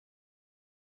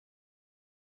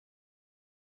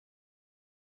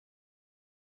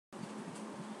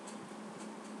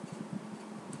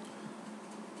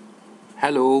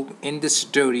Hello, in this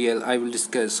tutorial I will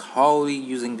discuss how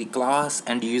using the class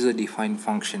and user defined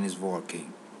function is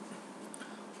working.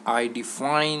 I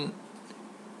define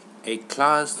a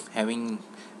class having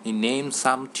the name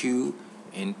sum2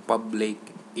 in public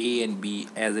a and b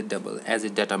as a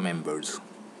data members.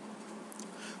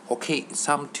 Okay,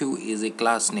 sum2 is a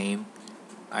class name.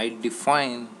 I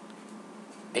define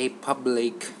a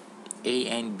public a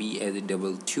and b as a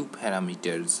double two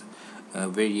parameters,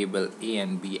 variable a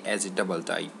and b as a double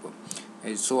type.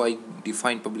 So I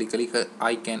define publicly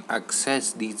I can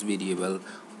access these variable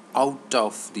out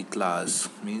of the class,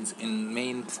 means in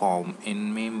main form,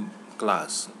 in main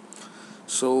class.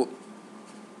 So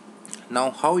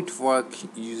now how it works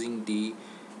using the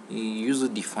user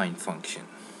defined function.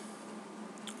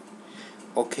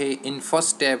 Okay, in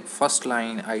first step, first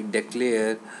line, I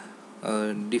declare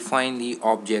define the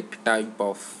object type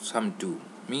of sum2,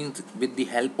 means with the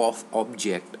help of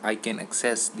object I can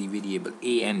access the variable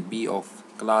a and b of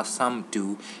class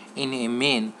sum2 in a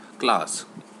main class,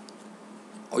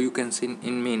 or you can say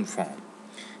in main form.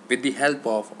 With the help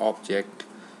of object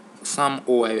sum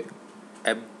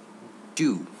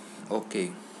ob2,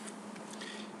 okay,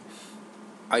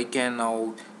 I can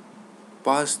now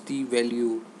pass the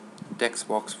value text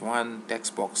box 1,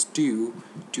 text box 2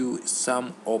 to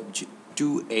sum object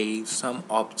to a sum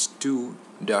object 2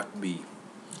 dot b.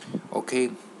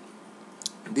 Okay,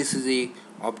 this is a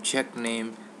object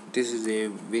name, this is a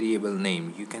variable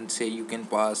name. You can say you can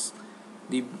pass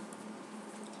the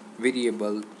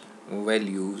variable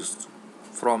values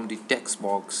from the text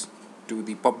box to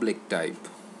the public type.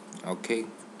 Okay,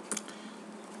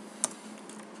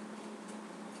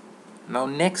 now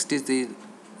next is the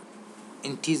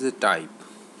integer type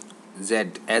z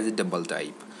as a double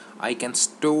type. I can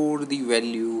store the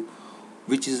value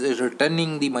which is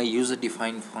returning the my user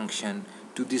defined function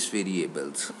to these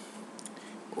variables.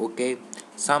 Okay,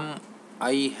 some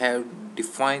I have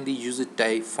defined the user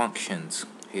type functions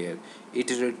here.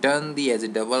 It return the as a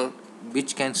double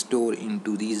which can store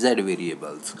into the z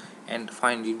variables and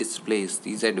finally displays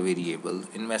the z variable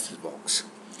in message box.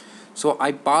 So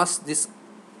I pass this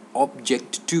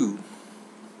object 2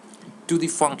 to the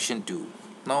function 2.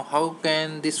 Now how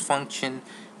can this function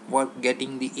work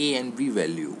getting the a and b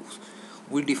values?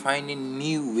 We define a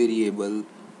new variable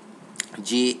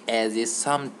j as a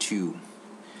sum2.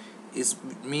 It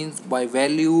means by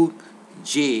value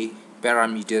j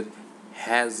parameter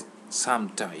has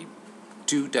some type,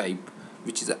 2 type,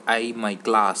 which is I my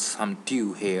class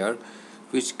sum2 here,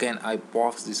 which can I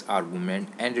pass this argument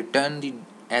and return the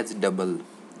as double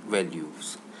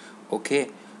values. Okay,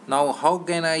 now how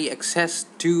can I access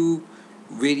two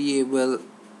variable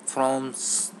from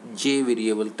j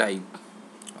variable type?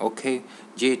 Okay,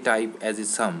 j type as a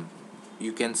sum.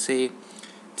 You can say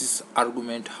this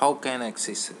argument how can I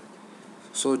access it?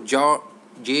 So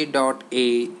j dot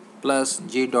a plus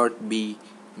j dot b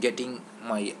getting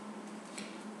my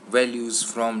values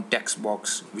from text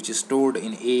box which is stored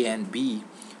in a and b,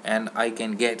 and I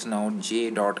can get now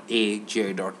j dot a,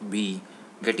 j dot b,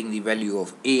 getting the value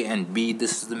of a and b.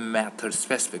 This is the method,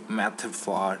 specific method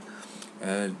for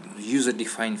user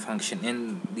defined function,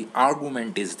 and the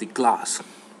argument is the class.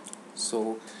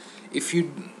 So if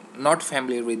you not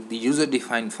familiar with the user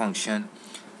defined function,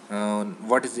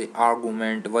 what is the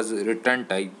argument, what's the return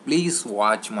type, please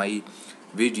watch my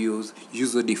videos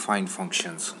user defined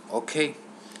functions. Okay,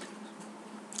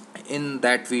 in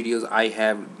that videos I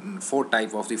have 4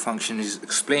 type of the function is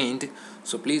explained,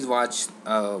 so please watch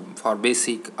for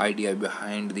basic idea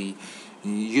behind the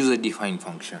user defined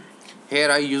function.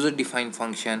 Here I user defined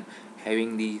function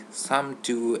having the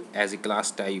sum2 as a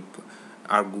class type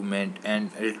argument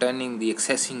and returning the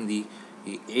accessing the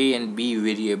a and b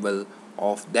variable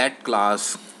of that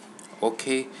class.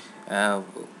 Okay,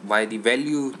 by the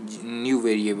value new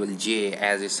variable j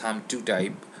as a sum2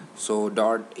 type, so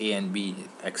dot a and b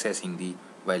accessing the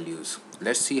values.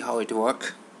 Let's see how it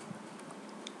works.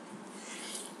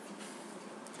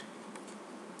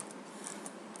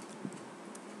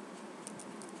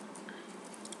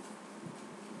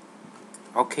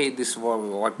 Okay, this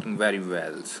was working very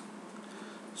well.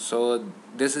 So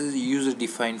this is user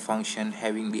defined function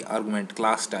having the argument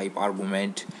class type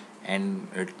argument and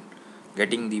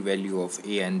getting the value of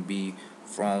a and b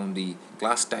from the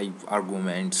class type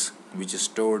arguments which is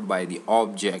stored by the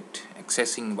object,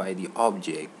 accessing by the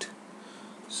object.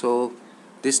 So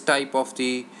this type of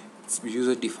the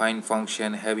user defined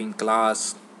function having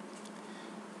class,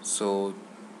 so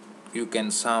you can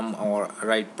sum or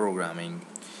write programming.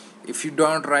 If you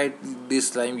don't write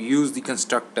this time, use the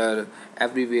constructor.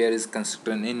 Everywhere is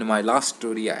constructor. In my last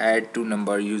story, I add two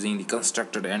number using the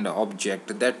constructor and the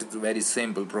object. That is very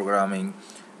simple programming.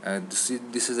 This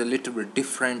is a little bit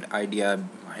different idea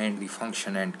behind the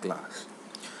function and class.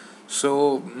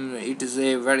 So it is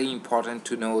a very important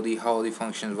to know the how the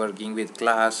function working with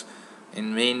class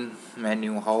in main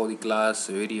menu, how the class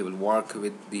variable work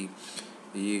with the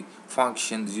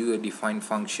functions, user defined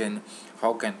function,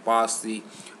 how can pass the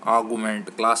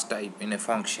argument class type in a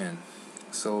function.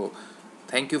 So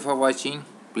thank you for watching.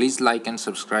 Please like and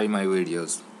subscribe my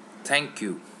videos. Thank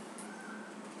you.